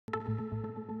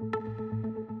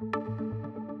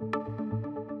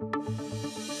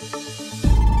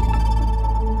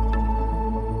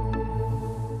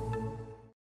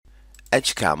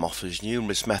EDGECAM offers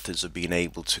numerous methods of being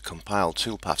able to compile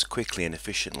toolpaths quickly and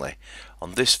efficiently.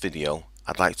 On this video,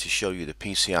 I'd like to show you the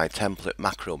PCI template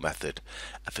macro method,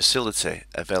 a facility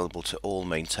available to all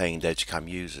maintained EDGECAM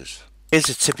users. Here's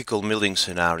a typical milling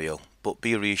scenario, but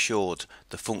be reassured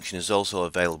the function is also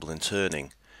available in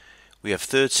turning. We have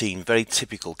 13 very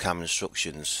typical CAM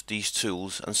instructions. These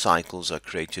tools and cycles are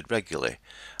created regularly,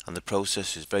 and the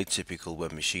process is very typical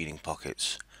when machining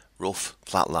pockets. Rough,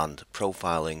 flatland,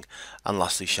 profiling, and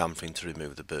lastly chamfering to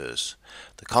remove the burrs.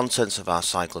 The contents of our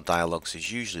cycle dialogues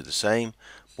is usually the same,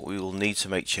 but we will need to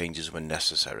make changes when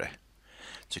necessary.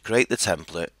 To create the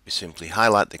template, we simply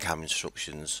highlight the CAM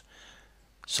instructions,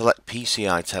 select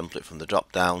PCI template from the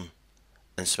drop down,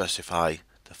 and specify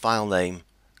the file name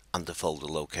and the folder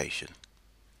location.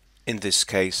 In this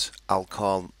case, I'll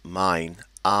call mine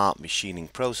R machining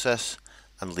process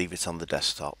and leave it on the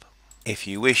desktop. If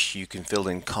you wish, you can fill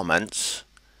in comments.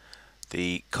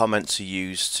 The comments are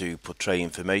used to portray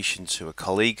information to a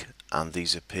colleague, and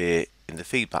these appear in the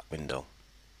feedback window.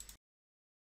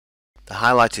 The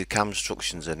highlighted CAM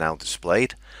instructions are now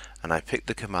displayed, and I pick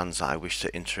the commands that I wish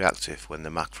to interact with when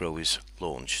the macro is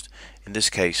launched, in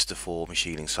this case the 4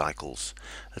 machining cycles.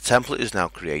 The template is now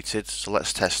created, so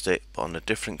let's test it but on a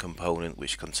different component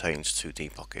which contains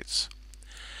 2D pockets.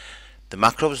 The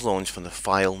macro is launched from the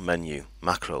File menu,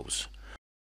 Macros.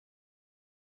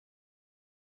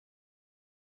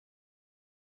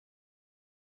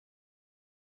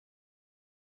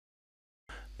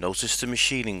 Notice the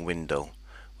machining window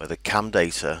where the CAM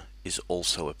data is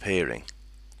also appearing.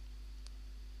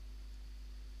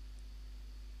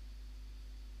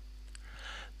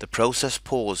 The process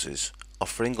pauses,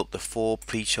 offering up the 4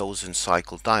 pre-chosen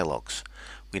cycle dialogues.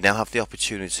 We now have the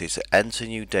opportunity to enter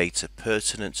new data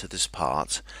pertinent to this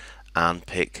part and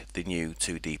pick the new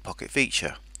 2D pocket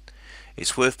feature.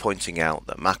 It's worth pointing out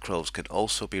that macros can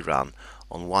also be run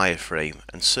on wireframe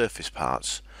and surface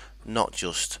parts, not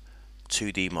just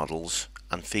 2D models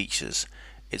and features.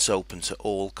 It's open to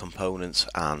all components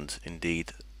and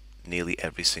indeed nearly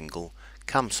every single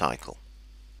CAM cycle.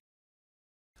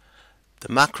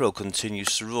 The macro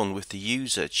continues to run with the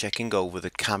user checking over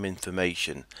the CAM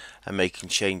information and making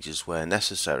changes where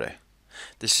necessary.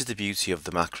 This is the beauty of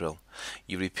the macro.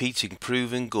 You're repeating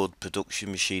proven good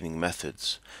production machining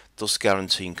methods, thus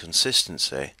guaranteeing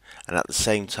consistency and at the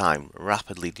same time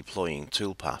rapidly deploying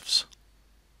toolpaths.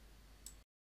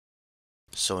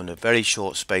 So in a very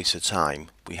short space of time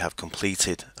we have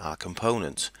completed our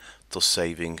component, thus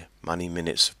saving many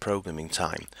minutes of programming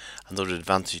time. Another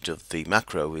advantage of the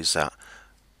macro is that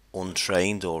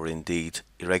untrained or indeed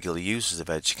irregular users of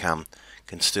EDGECAM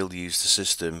can still use the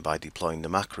system by deploying the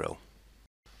macro.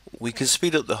 We can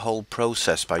speed up the whole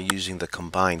process by using the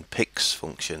combine picks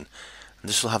function, and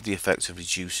this will have the effect of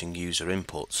reducing user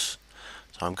inputs.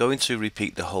 So I'm going to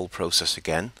repeat the whole process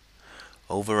again,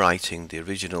 overwriting the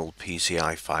original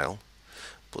PCI file,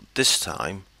 but this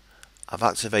time I've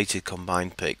activated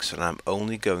combine picks and I'm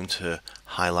only going to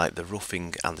highlight the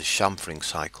roughing and the chamfering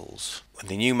cycles. When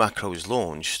the new macro is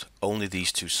launched, only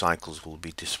these 2 cycles will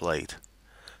be displayed.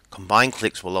 Combine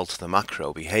clicks will alter the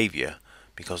macro behavior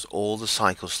because all the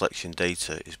cycle selection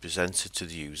data is presented to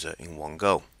the user in one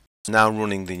go. Now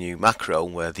running the new macro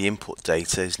where the input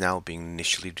data is now being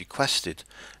initially requested,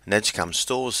 and EDGECAM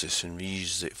stores this and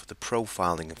reuses it for the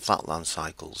profiling and flatland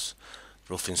cycles.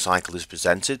 The roughing cycle is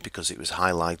presented because it was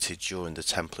highlighted during the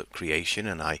template creation,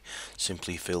 and I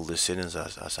simply fill this in as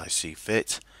I see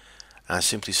fit. And I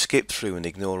simply skip through and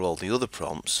ignore all the other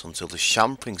prompts until the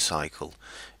chamfering cycle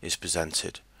is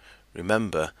presented.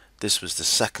 Remember, this was the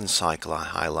second cycle I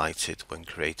highlighted when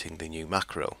creating the new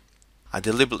macro. I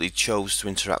deliberately chose to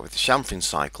interact with the chamfering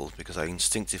cycle because I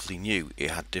instinctively knew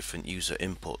it had different user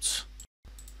inputs.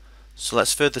 So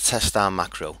let's further test our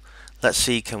macro. Let's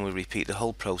see, can we repeat the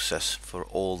whole process for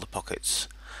all the pockets.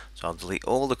 So I'll delete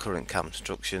all the current CAM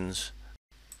instructions.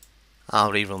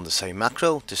 I'll rerun the same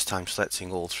macro, this time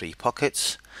selecting all 3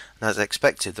 pockets. And as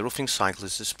expected, the roughing cycle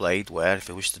is displayed where, if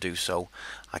I wish to do so,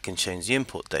 I can change the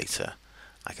input data.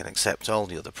 I can accept all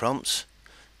the other prompts.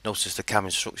 Notice the CAM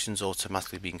instructions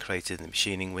automatically being created in the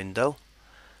machining window.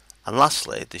 And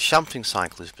lastly, the chamfering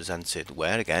cycle is presented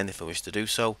where, again, if I wish to do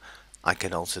so, I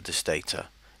can alter this data.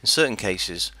 In certain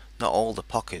cases, not all the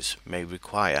pockets may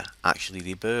require actually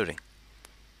deburring.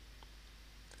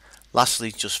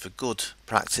 Lastly, just for good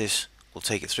practice, we'll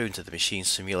take it through into the machine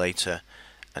simulator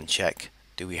and check,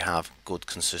 do we have good,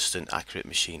 consistent, accurate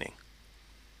machining.